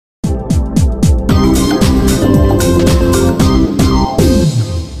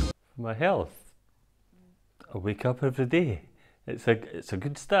My health. I wake up every day. It's a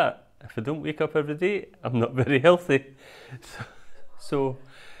good start. If I don't wake up every day, I'm not very healthy. So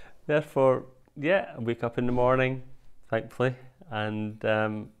therefore, yeah, I wake up in the morning, thankfully, and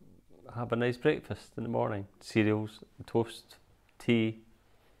have a nice breakfast in the morning. Cereals, toast, tea,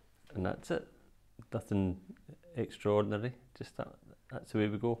 and that's it. Nothing extraordinary, just that's the way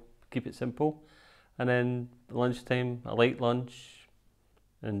we go. Keep it simple. And then lunchtime, a light lunch,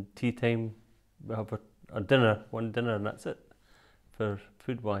 and tea time, we have a dinner, one dinner, and that's it for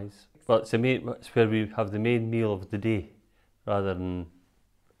food-wise. Well, it's where we have the main meal of the day, rather than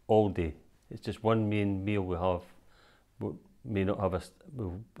all day. It's just one main meal we have. We may not have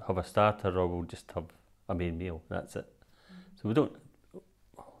we'll have a starter, or we'll just have a main meal. That's it. So we don't.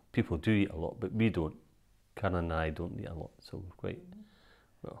 People do eat a lot, but we don't. Karen and I don't eat a lot, so we're quite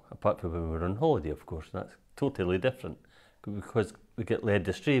well. Apart from when we're on holiday, of course, that's totally different because we get led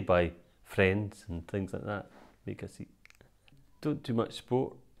astray by friends and things like that. Make us eat. Don't do much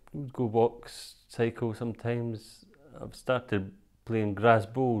sport. Go walks, cycle sometimes. I've started playing grass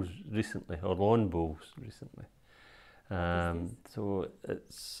bowls recently, or lawn bowls recently. So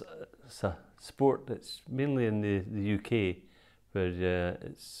it's a sport that's mainly in the UK, where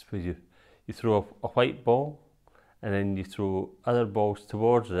it's where you throw a white ball, and then you throw other balls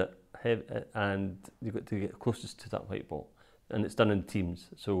towards it, and you've got to get closest to that white ball. And it's done in teams.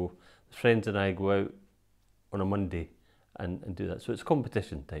 So friends and I go out on a Monday and do that. So it's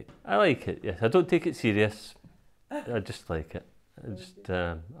competition type. I like it, yes. I don't take it serious. I just like it.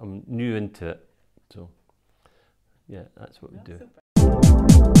 I'm new into it. So yeah, that's what we do.